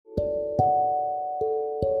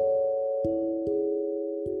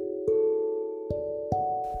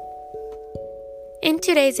In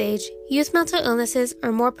today's age, youth mental illnesses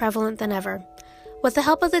are more prevalent than ever. With the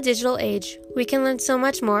help of the digital age, we can learn so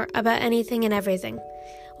much more about anything and everything.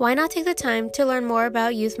 Why not take the time to learn more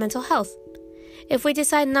about youth mental health? If we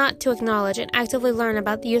decide not to acknowledge and actively learn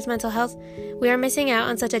about youth mental health, we are missing out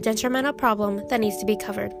on such a detrimental problem that needs to be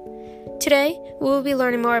covered. Today, we will be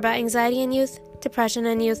learning more about anxiety in youth, depression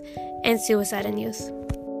in youth, and suicide in youth.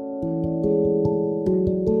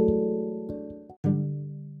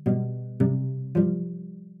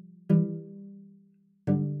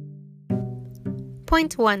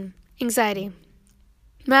 Point 1. Anxiety.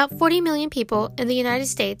 About 40 million people in the United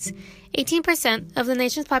States, 18% of the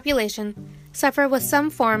nation's population, suffer with some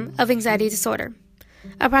form of anxiety disorder.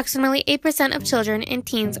 Approximately 8% of children and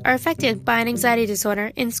teens are affected by an anxiety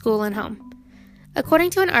disorder in school and home.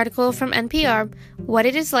 According to an article from NPR, What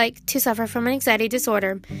It Is Like to Suffer from an Anxiety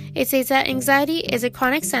Disorder, it says that anxiety is a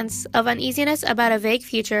chronic sense of uneasiness about a vague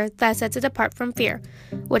future that sets it apart from fear,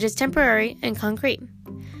 which is temporary and concrete.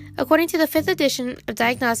 According to the 5th edition of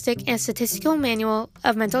Diagnostic and Statistical Manual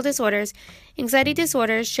of Mental Disorders, anxiety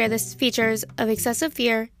disorders share the features of excessive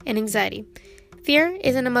fear and anxiety. Fear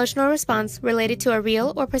is an emotional response related to a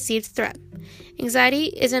real or perceived threat. Anxiety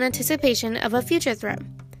is an anticipation of a future threat.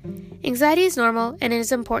 Anxiety is normal and it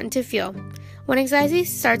is important to feel. When anxiety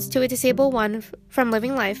starts to disable one from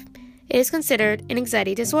living life, it is considered an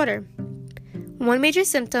anxiety disorder. One major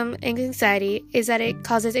symptom of anxiety is that it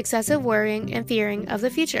causes excessive worrying and fearing of the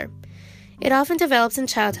future. It often develops in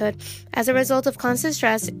childhood as a result of constant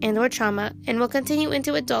stress and/or trauma and will continue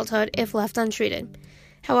into adulthood if left untreated.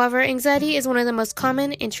 However, anxiety is one of the most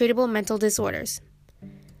common and treatable mental disorders.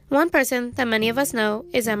 One person that many of us know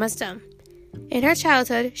is Emma Stone. In her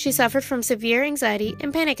childhood, she suffered from severe anxiety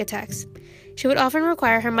and panic attacks. She would often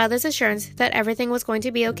require her mother's assurance that everything was going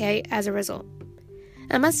to be okay as a result.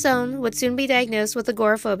 Emma Stone would soon be diagnosed with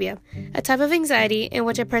agoraphobia, a type of anxiety in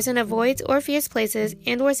which a person avoids or fears places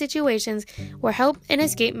and/or situations where help and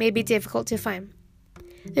escape may be difficult to find.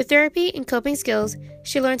 Through therapy and coping skills,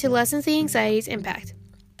 she learned to lessen the anxiety's impact.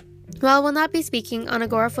 While I will not be speaking on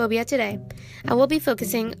agoraphobia today, I will be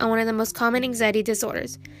focusing on one of the most common anxiety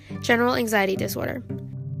disorders, general anxiety disorder.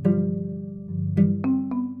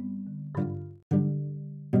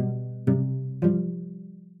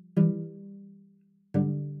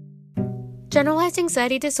 Generalized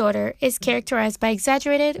anxiety disorder is characterized by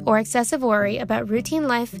exaggerated or excessive worry about routine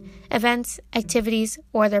life, events, activities,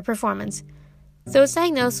 or their performance. Those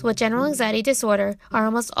diagnosed with general anxiety disorder are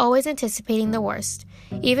almost always anticipating the worst,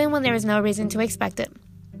 even when there is no reason to expect it.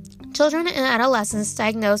 Children and adolescents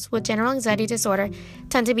diagnosed with general anxiety disorder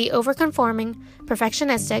tend to be overconforming,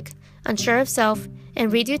 perfectionistic, unsure of self,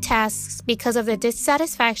 and redo tasks because of their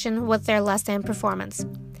dissatisfaction with their less-than performance.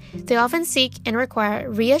 They often seek and require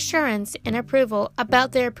reassurance and approval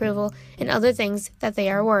about their approval and other things that they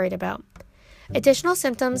are worried about. Additional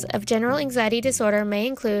symptoms of general anxiety disorder may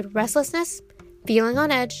include restlessness, feeling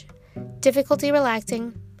on edge, difficulty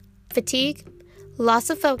relaxing, fatigue, loss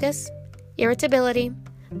of focus, irritability,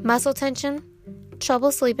 muscle tension,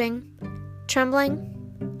 trouble sleeping,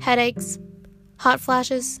 trembling, headaches, hot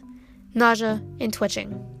flashes, nausea, and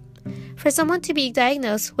twitching. For someone to be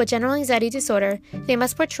diagnosed with general anxiety disorder, they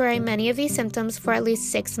must portray many of these symptoms for at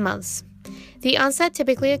least 6 months. The onset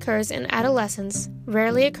typically occurs in adolescence,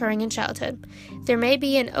 rarely occurring in childhood. There may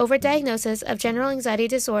be an overdiagnosis of general anxiety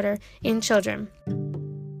disorder in children.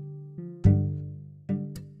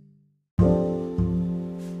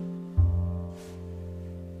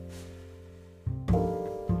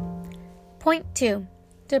 Point 2.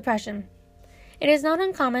 Depression. It is not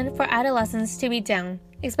uncommon for adolescents to be down,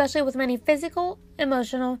 especially with many physical,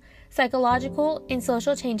 emotional, psychological, and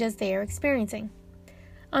social changes they are experiencing.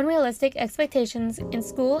 Unrealistic expectations in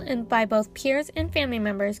school and by both peers and family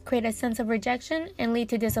members create a sense of rejection and lead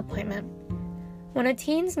to disappointment. When a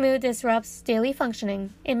teen's mood disrupts daily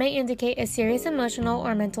functioning, it may indicate a serious emotional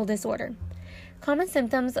or mental disorder. Common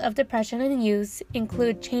symptoms of depression in youth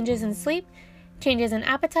include changes in sleep, changes in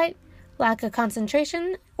appetite, lack of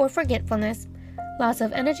concentration or forgetfulness, loss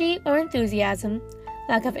of energy or enthusiasm,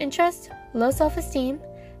 lack of interest, low self-esteem,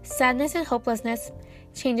 sadness and hopelessness,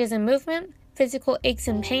 changes in movement, physical aches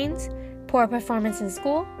and pains, poor performance in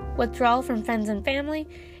school, withdrawal from friends and family,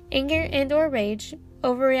 anger and/or rage,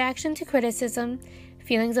 overreaction to criticism,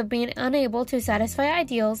 feelings of being unable to satisfy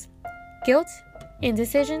ideals, guilt,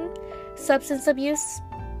 indecision, substance abuse,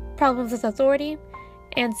 problems with authority,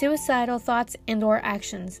 and suicidal thoughts and/or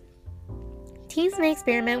actions. Teens may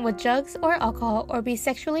experiment with drugs or alcohol or be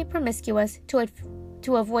sexually promiscuous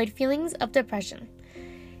to avoid feelings of depression.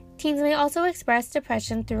 Teens may also express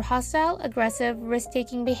depression through hostile, aggressive,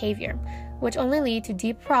 risk-taking behavior, which only lead to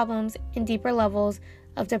deep problems and deeper levels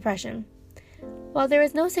of depression. While there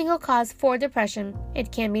is no single cause for depression,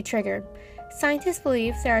 it can be triggered. Scientists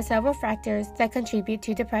believe there are several factors that contribute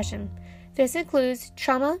to depression. This includes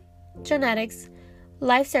trauma, genetics,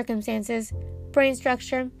 life circumstances, brain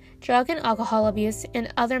structure, drug and alcohol abuse,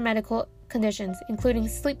 and other medical conditions, including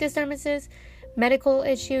sleep disturbances, medical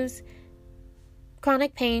issues,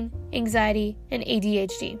 chronic pain, anxiety, and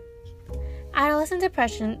ADHD. Adolescent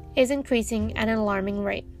depression is increasing at an alarming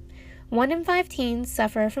rate. 1 in 5 teens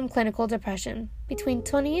suffer from clinical depression. Between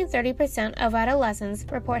 20 and 30% of adolescents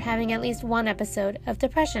report having at least one episode of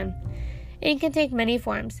depression. It can take many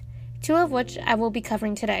forms, 2 of which I will be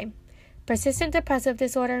covering today: persistent depressive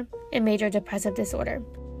disorder and major depressive disorder.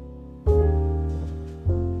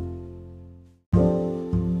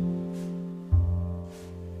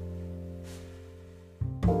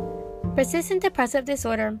 Persistent depressive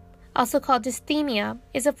disorder, also called dysthymia,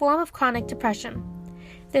 is a form of chronic depression.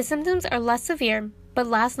 The symptoms are less severe, but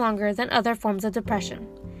last longer than other forms of depression.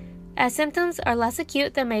 As symptoms are less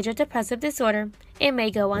acute than major depressive disorder, it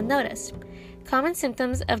may go unnoticed. Common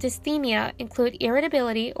symptoms of dysthymia include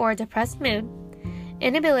irritability or a depressed mood,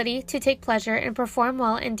 inability to take pleasure and perform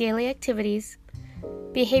well in daily activities,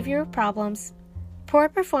 behavioral problems, poor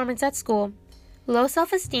performance at school, low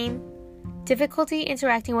self-esteem, difficulty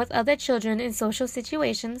interacting with other children in social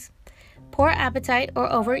situations, poor appetite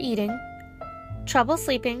or overeating, trouble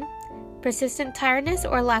sleeping, persistent tiredness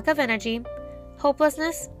or lack of energy,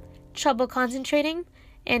 hopelessness, trouble concentrating,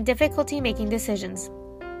 and difficulty making decisions.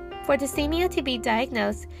 For dysthymia to be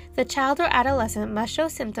diagnosed, the child or adolescent must show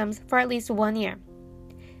symptoms for at least 1 year.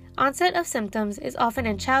 Onset of symptoms is often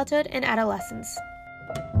in childhood and adolescence.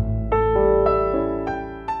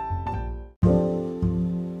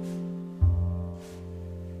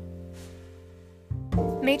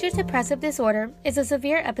 Major depressive disorder is a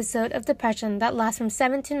severe episode of depression that lasts from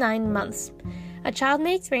 7 to 9 months. A child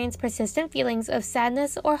may experience persistent feelings of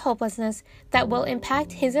sadness or hopelessness that will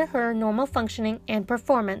impact his or her normal functioning and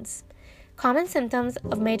performance. Common symptoms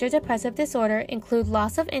of major depressive disorder include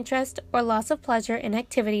loss of interest or loss of pleasure in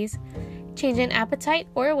activities, change in appetite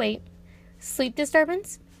or weight, sleep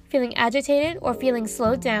disturbance, feeling agitated or feeling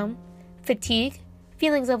slowed down, fatigue,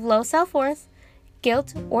 feelings of low self-worth,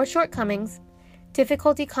 guilt or shortcomings,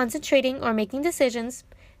 difficulty concentrating or making decisions,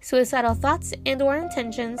 suicidal thoughts and or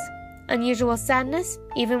intentions, unusual sadness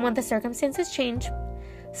even when the circumstances change,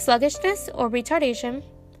 sluggishness or retardation,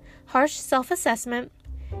 harsh self-assessment,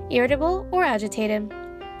 irritable or agitated,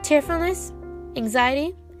 tearfulness,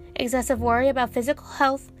 anxiety, excessive worry about physical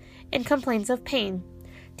health, and complaints of pain.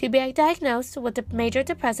 To be diagnosed with a major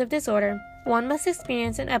depressive disorder, one must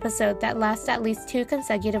experience an episode that lasts at least 2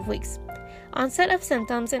 consecutive weeks. Onset of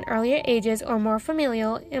symptoms in earlier ages are more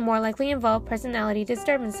familial and more likely involve personality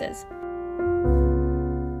disturbances.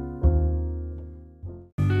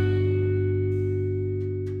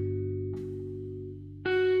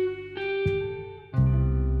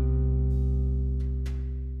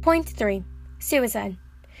 Point 3. Suicide.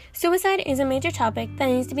 Suicide is a major topic that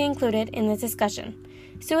needs to be included in this discussion.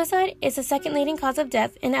 Suicide is the second leading cause of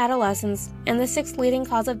death in adolescents and the 6th leading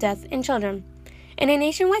cause of death in children. In a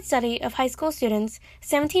nationwide study of high school students,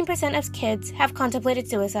 17% of kids have contemplated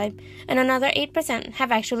suicide, and another 8%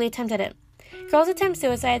 have actually attempted it. Girls attempt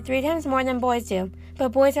suicide 3 times more than boys do, but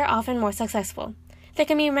boys are often more successful. There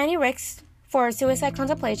can be many risks for suicide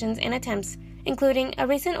contemplations and attempts, including a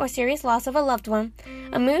recent or serious loss of a loved one,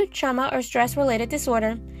 a mood, trauma, or stress-related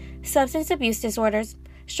disorder, substance abuse disorders,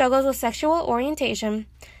 struggles with sexual orientation,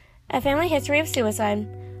 a family history of suicide,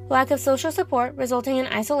 lack of social support resulting in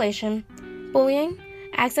isolation, bullying,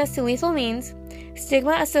 access to lethal means,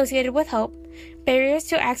 stigma associated with hope, barriers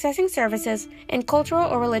to accessing services, and cultural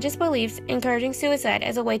or religious beliefs encouraging suicide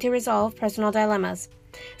as a way to resolve personal dilemmas.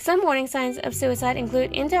 Some warning signs of suicide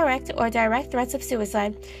include indirect or direct threats of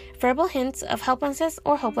suicide, verbal hints of helplessness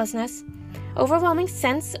or hopelessness, overwhelming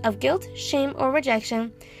sense of guilt, shame, or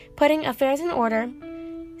rejection, putting affairs in order,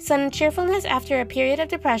 sudden cheerfulness after a period of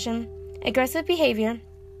depression, aggressive behavior,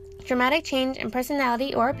 dramatic change in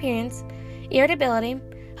personality or appearance, irritability,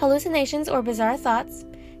 hallucinations or bizarre thoughts,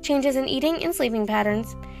 changes in eating and sleeping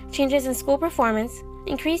patterns, changes in school performance,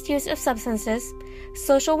 increased use of substances,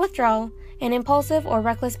 social withdrawal, and impulsive or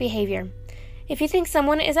reckless behavior. If you think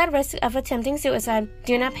someone is at risk of attempting suicide,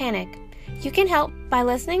 do not panic. You can help by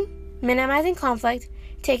listening, minimizing conflict,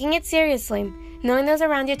 taking it seriously, knowing those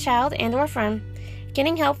around your child and or friend,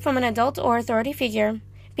 getting help from an adult or authority figure,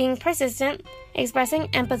 being persistent, expressing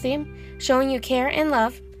empathy, showing you care and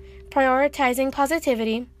love, prioritizing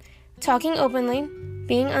positivity, talking openly,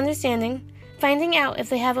 being understanding, finding out if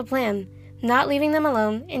they have a plan, not leaving them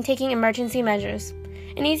alone, and taking emergency measures.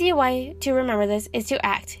 An easy way to remember this is to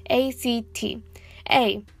ACT, A-C-T.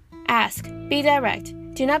 A. Ask. Be direct.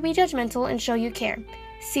 Do not be judgmental and show you care.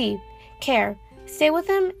 C. Care. Stay with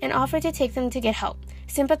them and offer to take them to get help.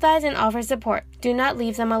 Sympathize and offer support. Do not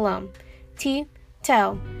leave them alone. T.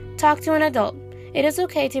 Tell. Talk to an adult. It is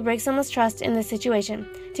okay to break someone's trust in this situation.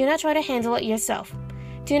 Do not try to handle it yourself.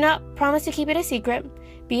 Do not promise to keep it a secret.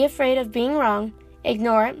 Be afraid of being wrong.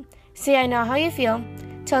 Ignore it. Say I know how you feel.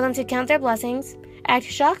 Tell them to count their blessings. Act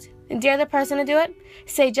shocked and dare the person to do it.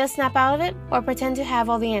 Say just snap out of it or pretend to have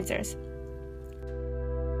all the answers.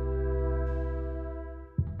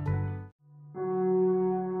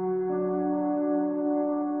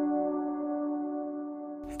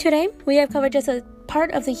 Today, we have covered just a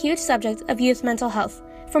part of the huge subject of youth mental health.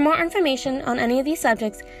 For more information on any of these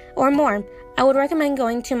subjects or more, I would recommend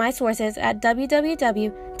going to my sources at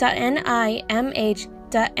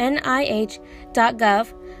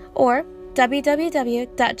www.nimh.nih.gov or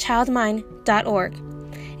www.childmind.org.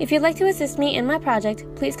 If you'd like to assist me in my project,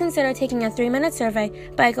 please consider taking a 3-minute survey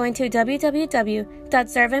by going to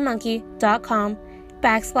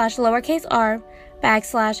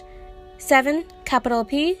www.surveymonkey.com/r/7 capital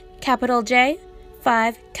P, capital J,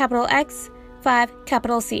 5 capital X, 5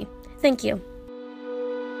 capital C. Thank you.